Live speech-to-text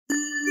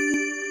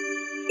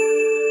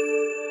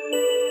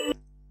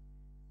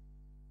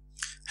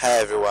Hi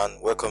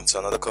everyone, welcome to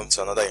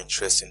another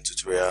interesting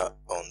tutorial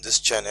on this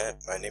channel.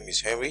 My name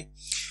is Henry,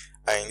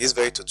 and in this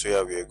very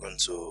tutorial we are going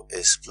to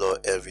explore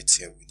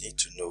everything we need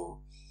to know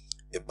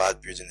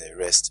about building a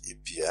REST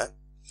API.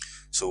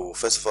 So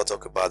first of all,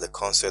 talk about the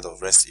concept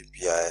of REST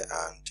API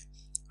and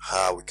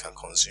how we can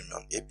consume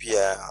an API,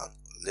 and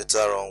later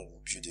on we'll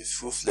build a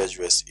full-fledged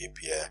REST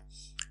API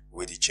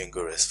with the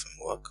Django REST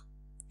framework.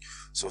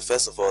 So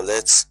first of all,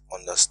 let's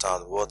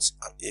understand what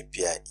an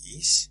API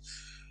is.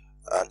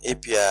 An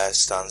API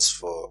stands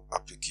for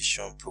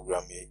Application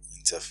Programming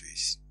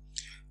Interface.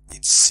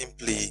 It's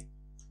simply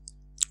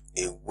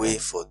a way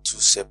for two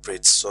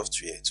separate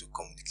software to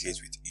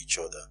communicate with each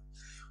other.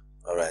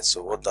 Alright,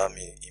 so what that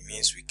means? It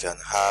means we can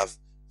have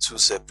two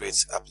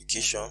separate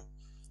applications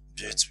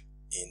built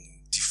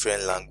in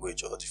different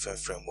language or different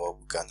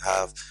framework. We can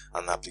have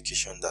an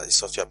application that is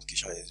software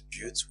application that is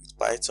built with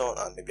Python,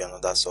 and maybe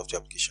another software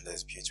application that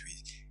is built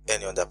with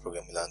any other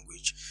programming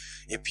language.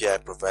 API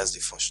provides the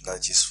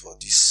functionalities for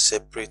these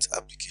separate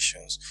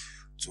applications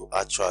to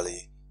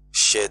actually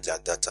share their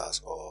data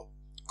or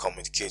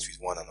communicate with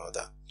one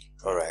another.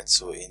 Alright,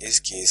 so in this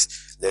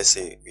case, let's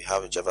say we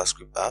have a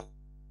JavaScript app.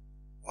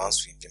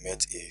 Once we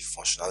implement a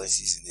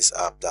functionalities in this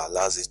app that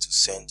allows it to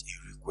send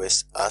a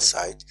request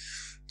outside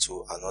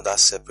to another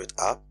separate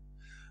app,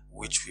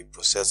 which will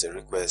process the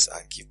request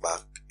and give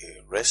back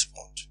a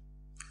response.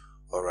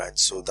 Alright,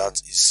 so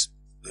that is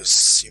the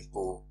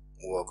simple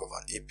work of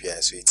an API.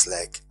 So it's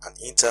like an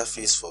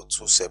interface for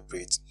two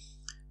separate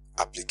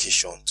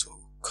applications to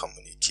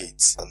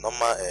communicate. A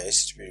normal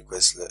HTTP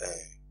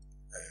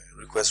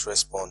request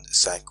response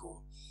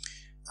cycle,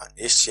 an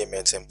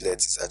HTML template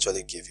is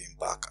actually giving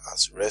back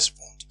as a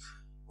response,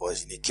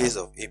 but in the case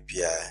of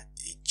API,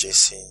 a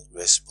JSON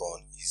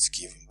response is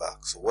giving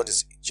back. So what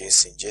is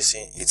JSON?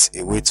 JSON, it's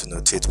a way to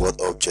notate what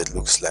object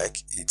looks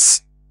like.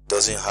 It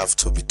doesn't have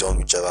to be done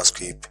with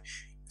JavaScript.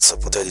 It's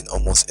supported in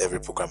almost every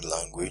programming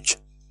language.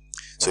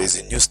 So it's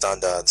a new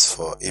standards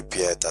for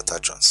API data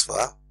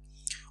transfer,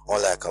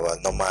 unlike our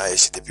normal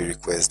HTTP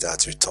request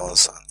that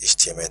returns an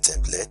HTML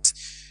template.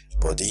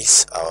 But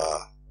this,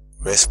 our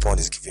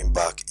response is given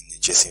back in the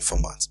JSON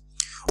format.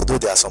 Although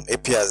there are some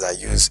APIs that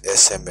use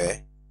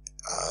SMA,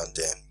 and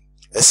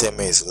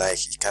SMA is like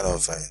kind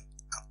of an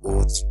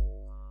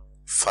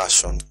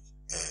old-fashioned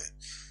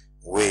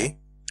way.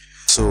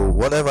 So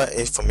whatever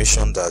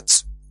information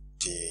that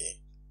the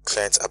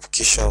client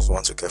applications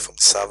want to get from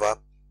the server,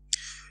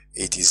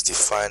 it is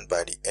defined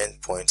by the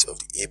endpoint of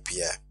the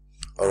API.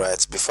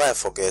 Alright, before I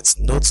forget,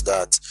 note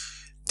that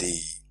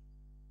the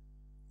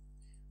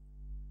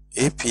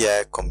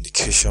API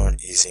communication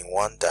is in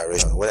one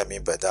direction. What I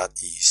mean by that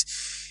is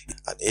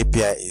an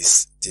API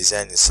is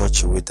designed in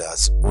such a way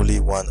that only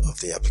one of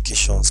the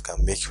applications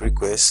can make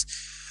requests.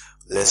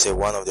 Let's say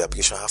one of the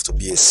applications have to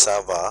be a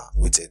server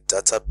with a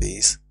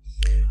database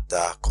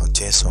that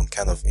contains some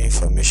kind of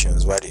information,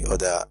 while the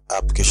other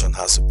application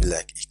has to be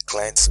like a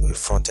client or a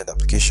front-end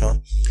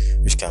application,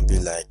 which can be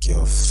like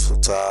your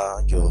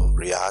Footer, your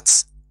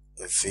React,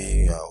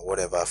 Vue, or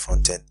whatever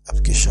front-end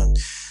application.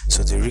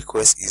 So the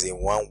request is a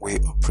one-way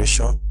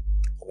operation,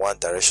 one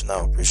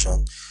directional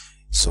operation.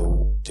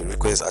 So the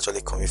request is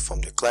actually coming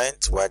from the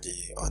client, while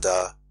the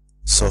other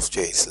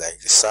software is like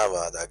the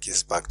server that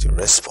gives back the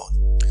response.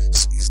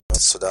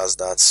 So that's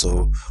that.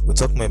 So we're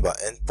talking about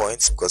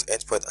endpoints because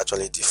endpoint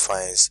actually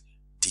defines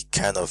the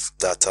kind of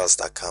data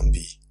that can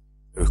be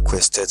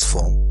requested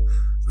for.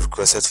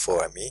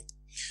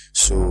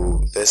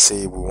 So let's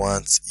say we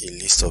want a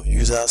list of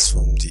users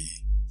from the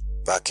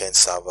backend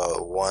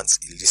server, we want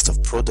a list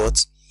of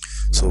products.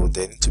 So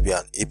there need to be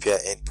an API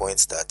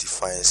endpoint that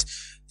defines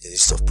the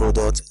list of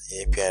products,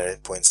 an API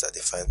endpoints that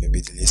defines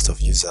maybe the list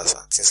of users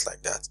and things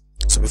like that.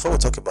 So before we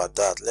talk about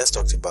that, let's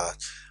talk about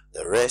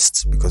the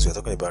REST, because we're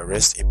talking about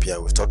REST API.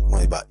 We've talked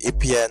more about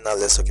API. Now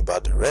let's talk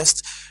about the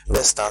REST.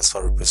 REST stands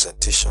for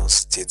Representation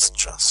State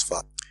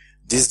Transfer.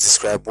 This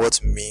describes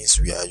what means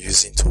we are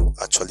using to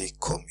actually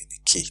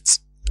communicate.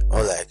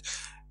 Alright,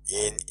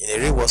 in a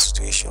real world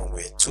situation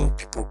where two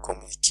people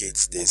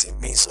communicate, there's a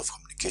means of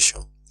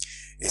communication.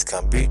 It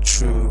can be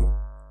through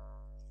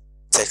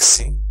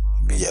texting,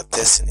 maybe you're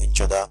texting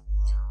each other,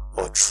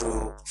 or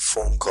through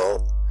phone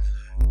call.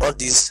 All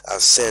these,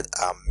 I've said,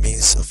 are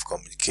means of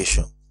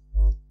communication.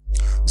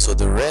 So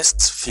the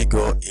REST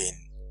figure in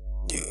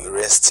the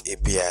REST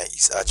API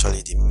is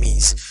actually the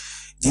means.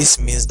 This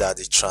means that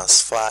the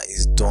transfer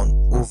is done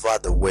over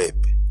the web.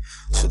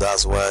 So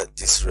that's what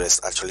this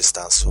REST actually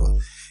stands for.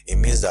 It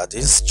means that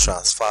this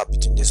transfer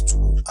between these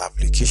two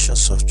application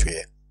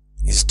software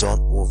is done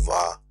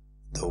over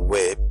the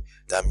web.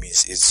 That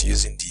means it's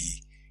using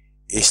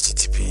the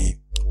HTTP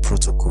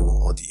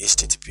protocol or the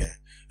HTTP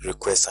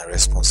request and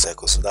response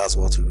cycle. So that's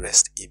what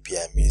REST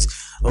API means.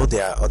 Though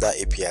there are other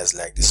APIs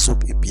like the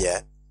SOAP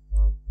API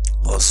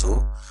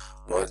also,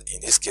 but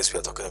in this case we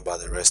are talking about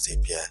the REST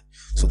API.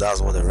 So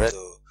that's what the REST.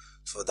 So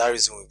for that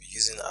reason, we'll be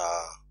using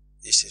our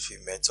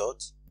HTTP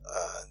method,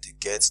 the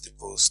get, the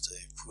post, the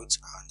put,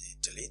 and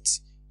the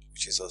delete,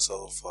 which is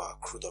also for our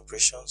CRUD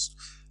operations.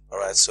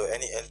 Alright, so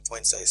any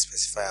endpoints that is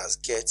specified as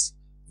get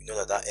we know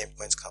that that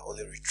endpoint can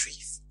only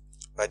retrieve,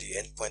 while the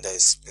endpoint that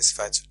is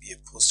specified to be a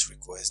post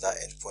request, that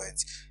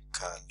endpoint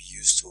can be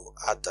used to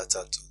add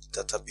data to the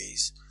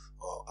database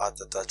or add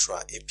data through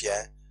our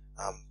API.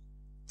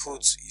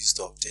 Put is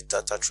to update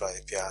data through our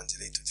API, and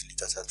delete to delete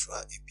data through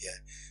our API.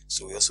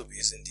 So we also be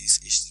using this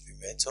HTTP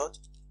method.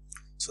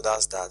 So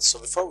that's that. So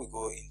before we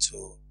go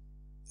into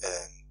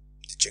the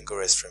Django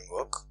REST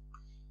framework,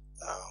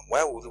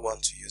 why would we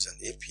want to use an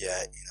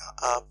API in our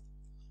app?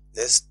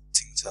 Let's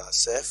think to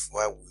ourselves,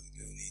 why would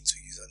we need to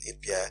use an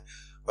API?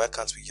 Why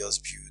can't we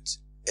just build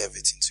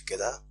everything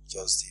together,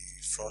 just the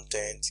front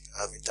end,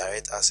 having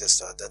direct access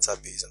to our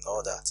database and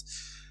all that?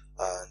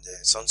 And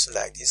something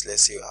like this,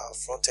 let's say our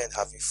front end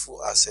having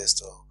full access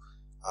to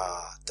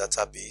our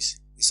database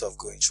instead of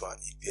going through an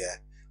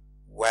API.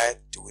 Why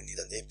do we need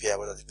an API?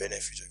 What are the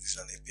benefits of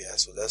using an API?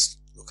 So let's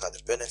look at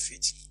the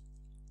benefits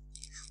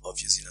of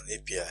using an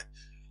API.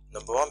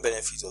 Number one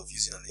benefit of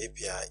using an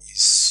API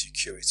is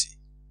security.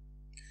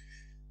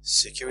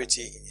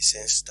 Security in the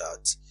sense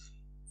that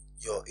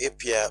your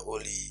API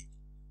only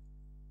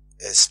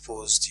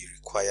exposes the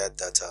required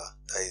data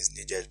that is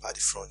needed by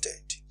the front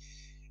end.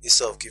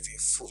 Instead of giving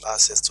full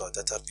access to our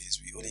database,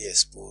 we only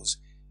expose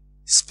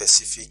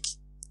specific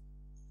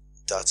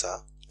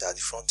data that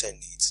the front end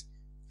needs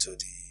to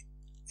the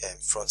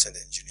front end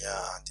engineer,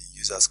 and the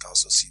users can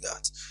also see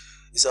that.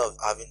 Instead of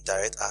having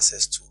direct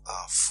access to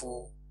our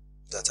full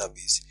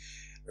database,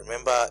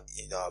 remember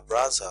in our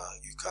browser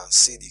you can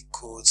see the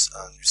codes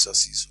and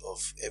resources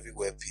of every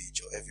web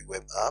page or every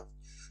web app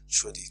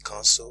through the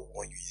console.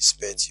 When you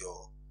inspect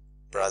your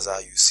browser,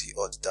 you see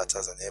all the data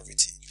and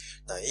everything.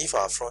 Now if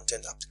our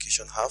front-end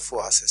application have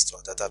full access to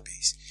our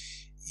database,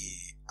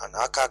 an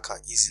hacker can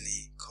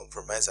easily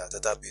compromise our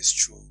database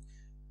through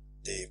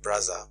the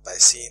browser by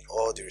seeing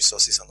all the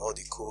resources and all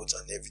the codes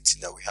and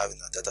everything that we have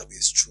in our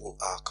database through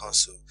our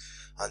console,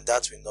 and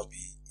that will not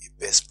be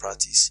a best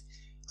practice,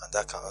 and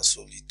that can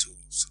also lead to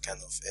some kind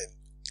of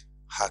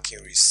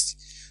hacking risk.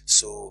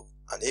 So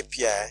an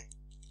API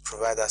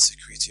provides that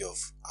security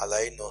of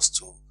allowing us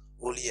to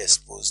only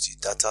expose the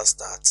data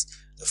that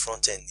the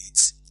front end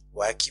needs,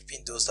 while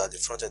keeping those that the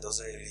front end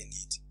doesn't really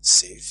need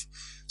safe.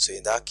 So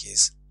in that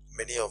case,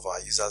 many of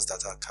our users'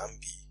 data can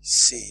be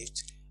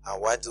saved, and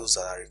while those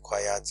that are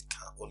required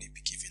can only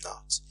be given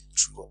out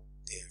through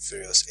the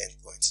various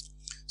endpoints.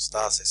 So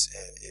that's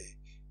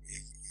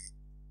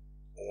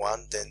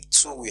one. Then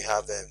two, we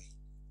have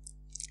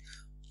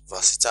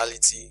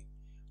versatility.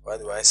 Why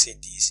do I say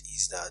this?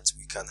 Is that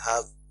we can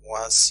have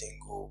one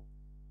single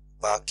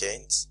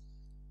backend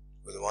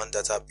with one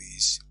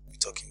database. We're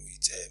talking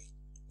with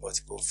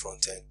multiple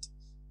front end,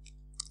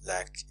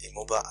 like a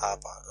mobile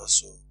app and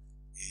also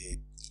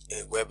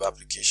a web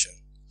application.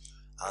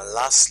 And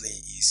lastly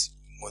is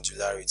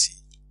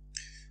modularity.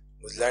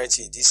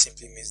 Modularity, this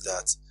simply means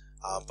that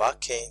our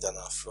backend and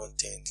our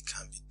front end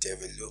can be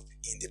developed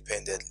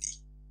independently.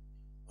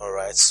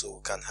 Alright, so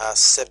we can have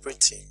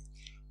separate teams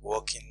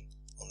working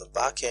on the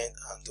back end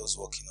and those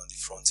working on the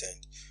front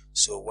end.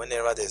 So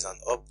whenever there's an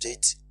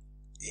update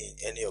in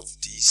any of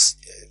these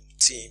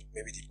team,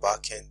 maybe the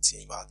backend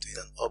team are doing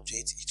an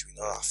update, it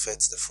will not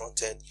affect the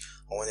front end,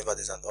 and whenever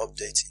there's an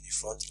update in the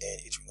front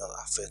end, it will not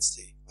affect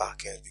the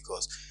back end,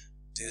 because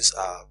these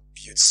are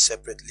built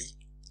separately,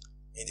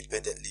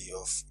 independently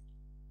of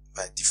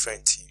by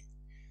different team.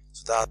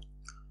 So that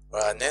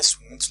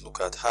next we need to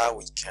look at how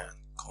we can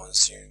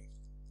consume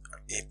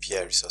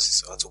API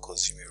resources, or how to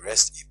consume a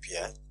REST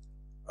API.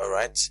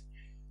 Alright,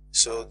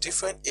 so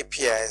different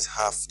APIs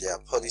have their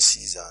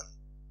policies and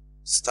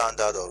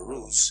standard or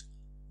rules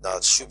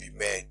that should be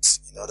met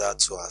in order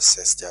to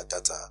access their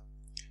data,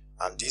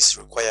 and these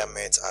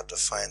requirements are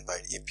defined by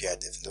the API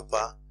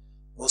developer.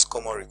 Most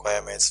common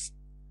requirements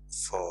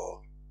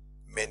for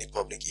many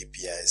public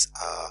APIs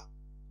are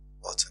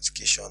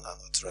authentication and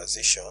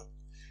authorization,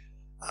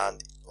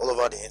 and all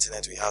over the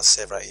internet we have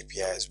several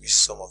APIs, which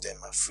some of them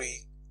are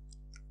free,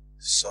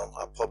 some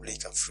are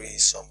public and free,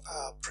 some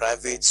are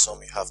private,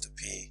 some you have to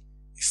pay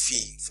a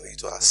fee for you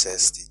to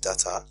access the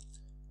data.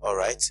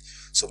 Alright,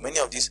 so many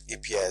of these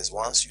APIs,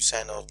 once you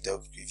sign up, they'll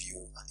give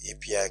you an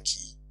API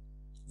key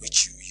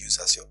which you use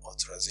as your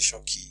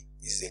authorization key.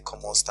 This is a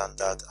common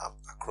standard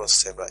across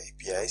several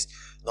APIs.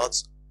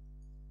 Not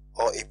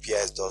all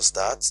APIs does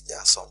that. There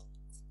are some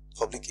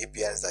public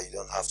APIs that you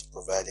don't have to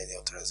provide any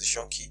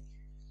authorization key.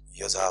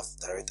 You just have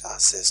direct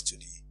access to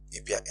the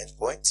API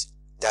endpoint.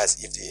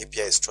 That's if the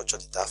API is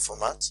structured in that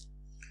format.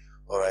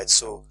 Alright,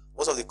 so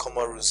most of the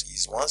common rules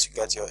is once you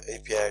get your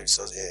API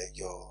resource,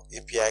 your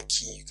API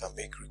key, you can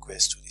make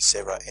requests to the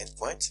several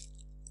endpoint.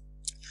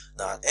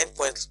 Now, an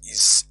endpoint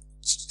is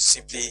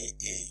simply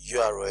a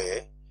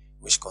URL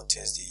which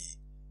contains the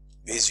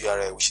base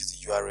URL, which is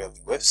the URL of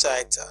the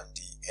website, and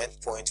the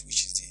endpoint,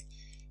 which is the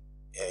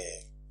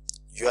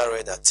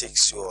URL that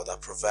takes you or that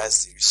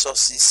provides the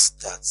resources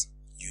that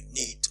you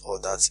need or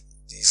that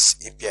this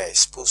API is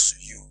supposed to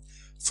you.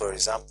 For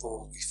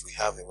example, if we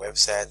have a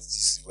website,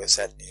 this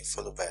website name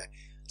followed by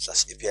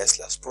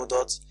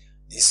 /API/product,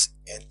 this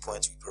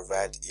endpoint will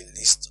provide a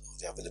list of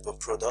the available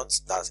products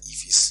that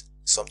if it's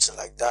something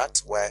like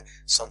that, where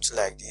something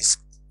like this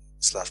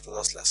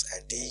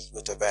 /product/ID,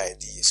 whatever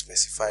ID is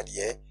specified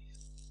here,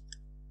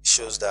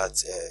 shows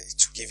that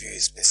it will give you a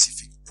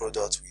specific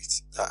product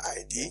with that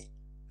ID.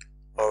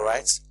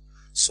 Alright,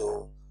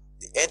 so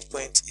the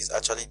endpoint is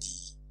actually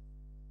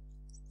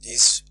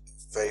this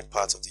very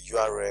part of the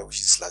URL, which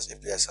is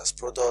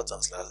 /APIs/product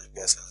and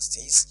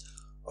 /APIs/this.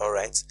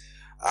 Alright,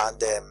 and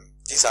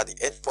these are the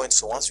endpoints.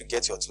 So once you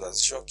get your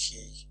authorization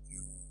key,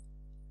 you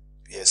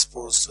be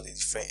exposed to the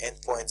different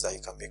endpoints that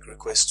you can make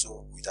requests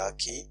to with that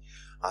key.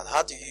 And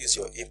how do you use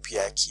your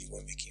API key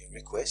when making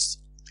requests?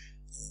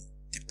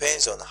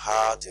 Depends on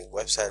how the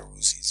website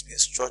rules is being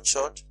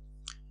structured,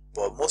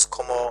 but most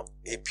common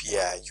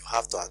API, you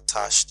have to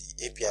attach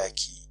the API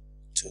key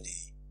to the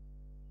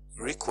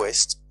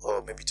request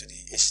or maybe to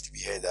the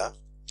HTTP header.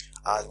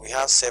 And we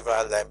have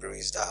several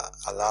libraries that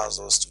allows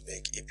us to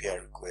make API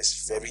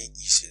requests very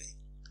easily.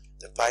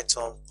 The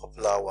Python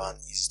popular one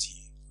is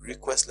the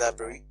request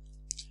library,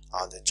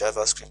 and the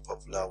JavaScript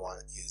popular one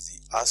is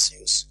the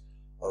Axios.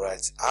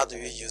 Alright, how do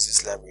we use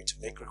this library to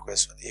make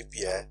requests on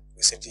API?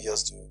 We simply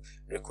just do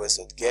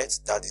request.get,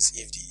 that is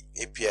if the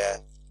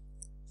API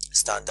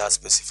standard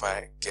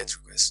specify get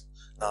request.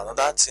 Now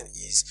another thing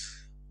is,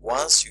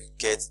 once you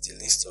get the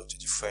list of the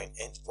different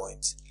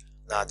endpoints,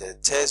 now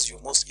that tells you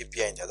most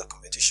API in their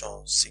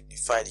documentation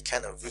signify the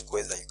kind of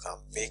request that you can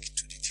make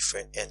to the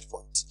different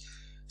endpoints.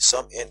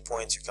 Some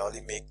endpoints you can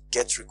only make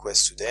get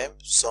requests to them,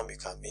 some you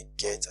can make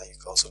get, and you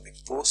can also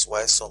make post,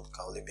 while some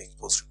can only make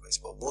post requests.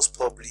 But most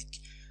public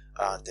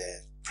and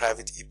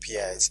private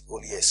APIs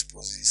only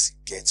exposes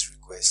get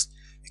requests.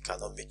 You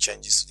cannot make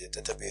changes to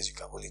the database, you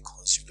can only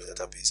consume the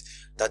database.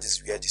 That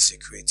is where the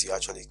security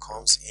actually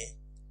comes in.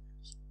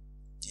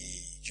 The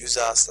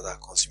users that are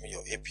consuming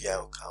your API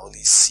can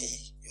only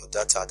see your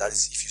data. That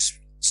is, if you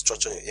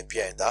structure your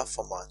API in that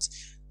format,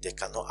 they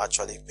cannot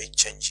actually make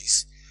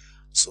changes.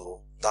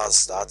 So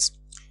that's that.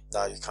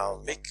 Now you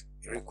can make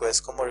requests.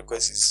 Common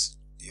request is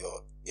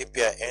your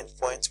API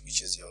endpoint,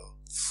 which is your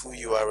full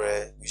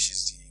URL, which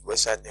is the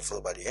website name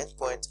followed by the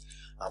endpoint.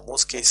 And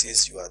most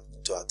cases you are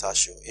to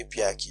attach your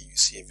API key. You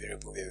see a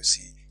variable where you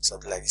see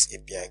something like this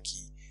API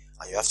key,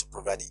 and you have to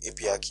provide the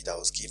API key that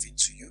was given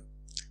to you.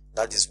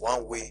 That is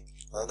one way.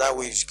 Another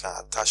way is you can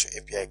attach your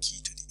API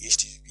key to the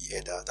HTTP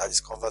header that is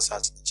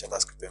conversant in the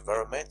JavaScript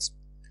environment.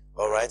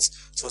 Alright,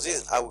 so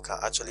this is how we can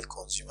actually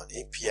consume an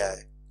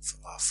API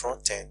from our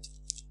front end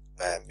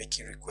by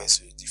making requests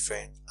to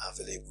different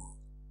available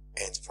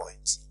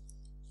endpoints.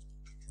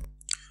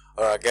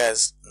 Alright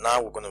guys,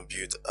 now we're going to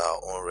build our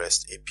own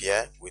REST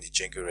API with the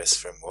Django REST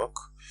framework.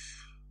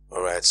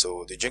 Alright,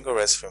 so the Django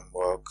REST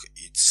framework,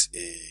 it's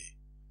a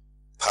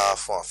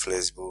powerful and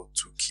flexible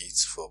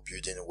toolkit for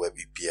building web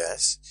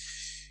APIs.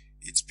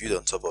 It's built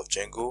on top of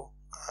Django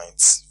and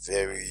it's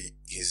very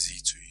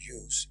easy to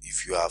use.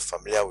 If you are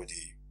familiar with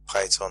the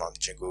Python and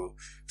Django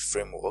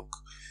framework,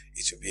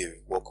 it will be a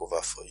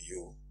walkover for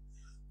you.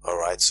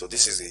 Alright, so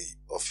this is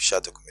the official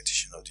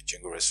documentation of the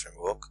Django REST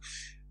framework.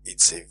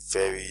 It's a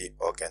very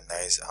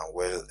organized and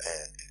well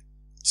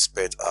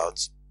spread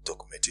out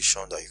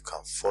documentation that you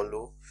can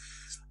follow.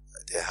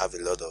 They have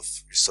a lot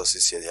of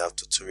resources here. They have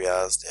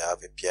tutorials, they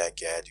have API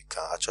guide. You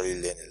can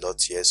actually learn a lot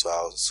here. So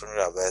I would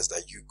strongly advise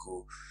that you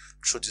go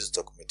through this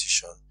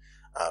documentation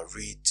and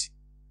read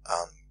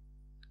and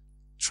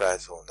try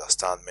to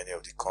understand many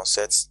of the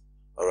concepts.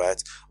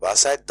 Alright, but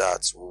aside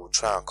that, we'll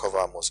try and cover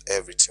almost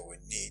everything we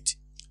need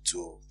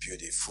to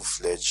build a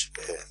full-fledged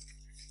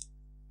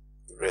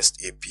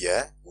REST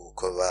API. We'll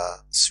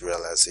cover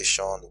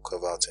serialization, we'll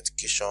cover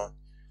authentication,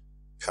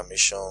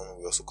 permission,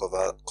 we also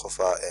cover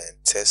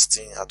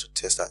testing, how to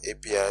test our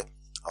API. I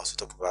also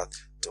talk about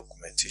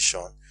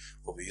documentation.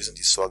 We'll be using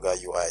the Swagger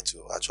UI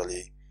to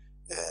actually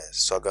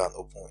Swagger and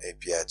Open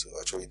API to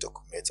actually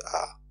document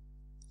our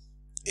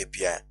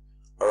API.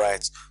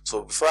 Alright,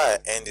 so before I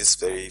end this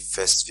very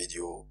first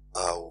video,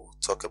 I'll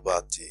talk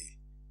about the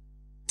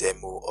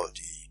demo of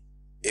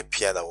the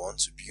API that I want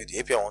to build. The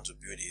API I want to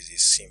build is a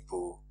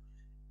simple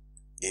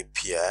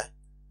API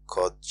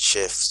called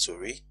Chef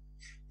Story.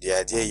 The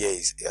idea here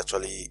is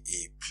actually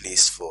a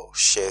place for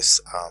chefs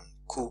and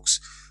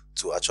cooks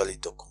to actually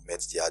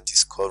document their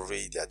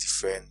discovery, their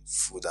different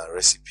food and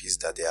recipes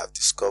that they have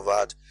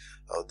discovered,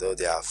 although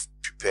they have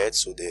prepared.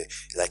 So they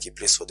like a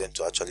place for them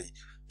to actually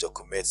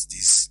document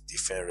these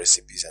different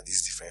recipes and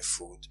these different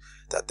food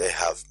that they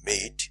have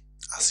made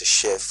as a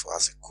chef or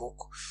as a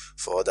cook,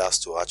 for others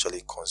to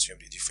actually consume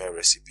the different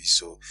recipes.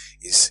 So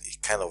it's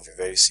a kind of a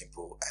very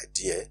simple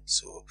idea.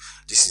 So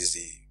this is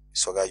the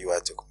Swagger UI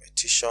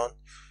documentation,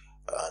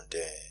 and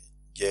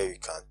here you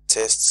can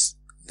test.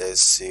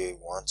 Let's say we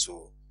want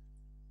to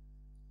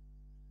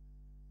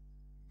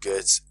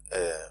get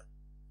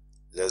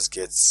let's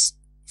get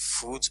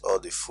food or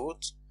the food.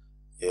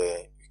 Yeah,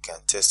 you can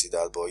test it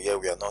out, but here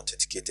we are not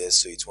authenticated,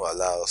 so it won't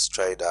allow us.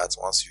 Try that.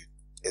 Once you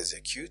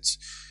execute,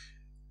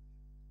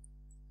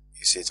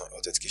 you see it on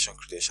authentication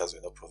credentials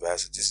will not provide.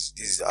 So this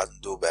is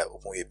handled by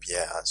Open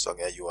API and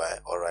Swagger UI.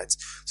 Alright,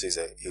 so it's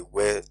a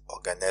well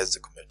organized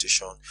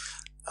documentation,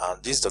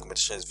 and this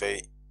documentation is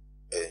very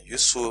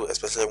useful,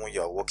 especially when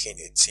you are working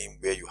in a team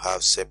where you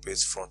have separate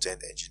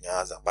front-end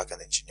engineers and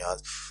back-end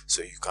engineers.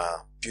 So you can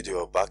build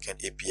your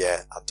back-end API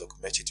and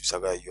document it with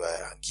Swagger UI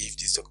and give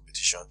this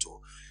documentation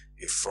to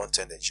a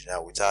front-end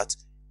engineer without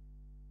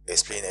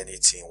explaining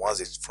anything. Once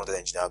the front-end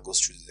engineer goes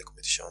through the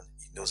documentation,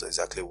 he knows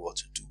exactly what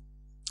to do,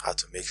 how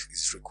to make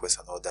his request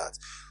and all that.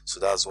 So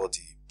that's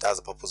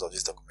the purpose of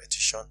this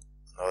documentation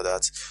and all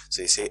that.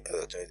 So you say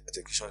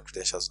authentication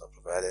credentials not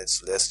provided.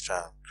 So let's try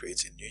and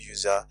create a new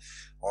user.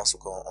 Once we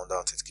go under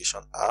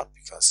authentication app,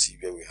 you can see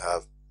where we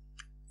have,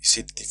 you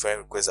see the different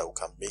requests that we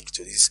can make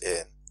to this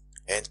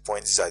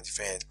endpoint. These are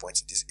different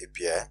endpoints in this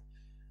API.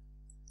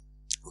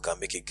 We can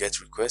make a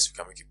get request, we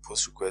can make a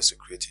post request to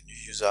create a new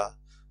user.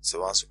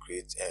 So once we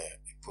create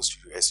a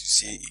post request, you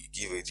see it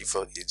give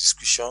a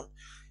description.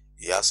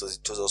 It also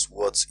tells us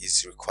what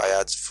is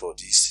required for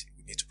this.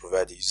 We need to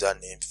provide the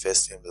username,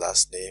 first name,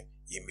 last name,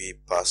 email,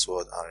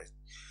 password,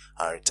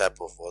 and a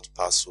type of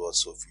password.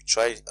 So if we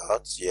try it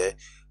out here,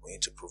 we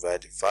need to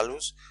provide the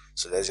values.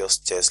 So let's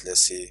just test.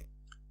 Let's say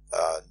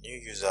new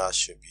user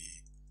should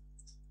be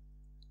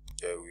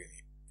there. We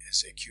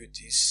execute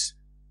this.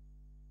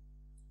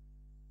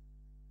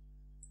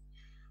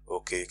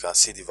 Okay, you can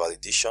see the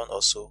validation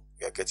also.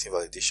 We are getting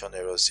validation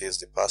error, says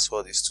the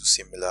password is too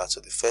similar to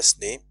the first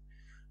name,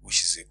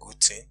 which is a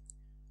good thing.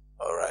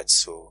 Alright,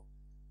 so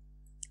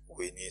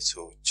we need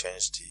to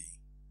change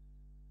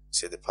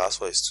the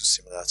password is too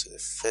similar to the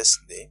first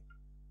name,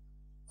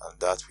 and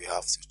that we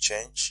have to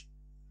change.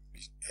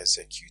 We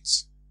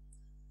execute.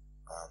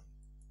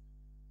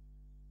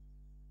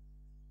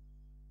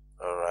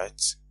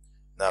 Alright,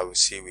 now we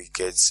see we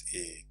get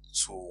a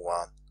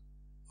 2-1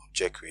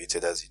 object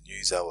created as a new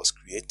user was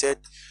created.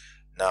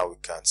 Now we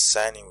can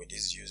sign in with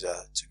this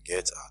user to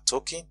get our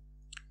token.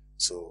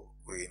 So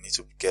we need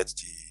to get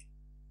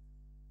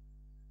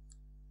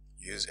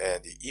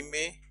the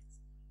email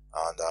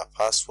and our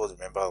password.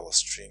 Remember, was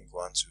string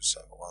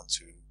 12712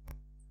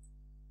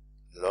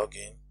 to log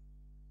in.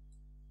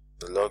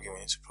 The login, we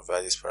need to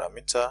provide this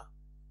parameter.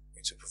 We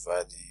need to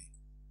provide the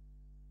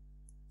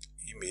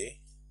email,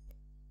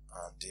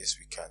 and this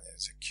we can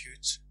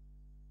execute.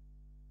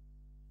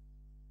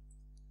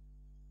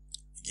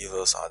 Give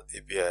us our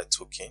API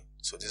token.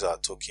 So these are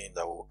token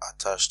that will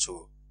attach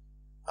to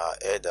our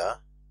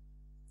header.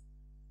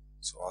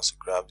 So once you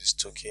grab this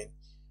token,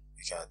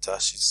 you can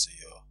attach it to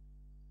your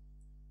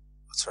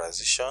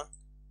authorization.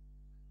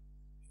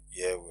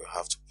 Here we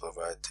have to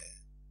provide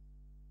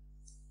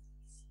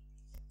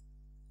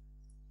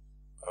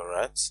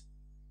alright.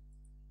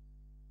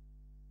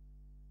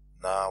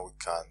 Now we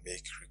can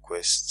make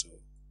requests to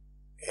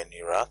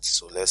any route.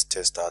 So let's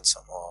test out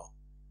some more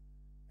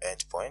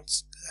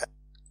endpoints.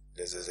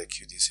 Let's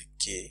execute this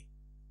again.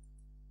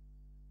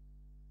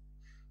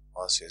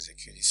 Once you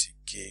execute this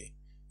again,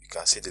 you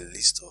can see the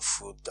list of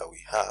food that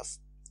we have.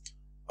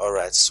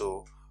 Alright,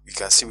 so we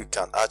can see we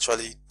can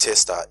actually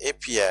test our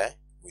API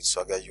with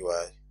Swagger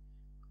UI,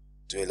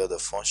 do a lot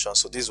of functions.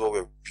 So this is what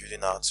we're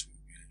building out.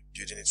 We're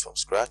building it from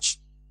scratch.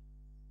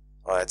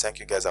 Alright, thank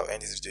you guys. I'll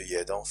end this video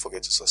here. Don't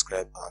forget to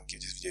subscribe and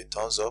give this video a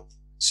thumbs up.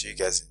 See you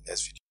guys in the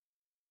next video.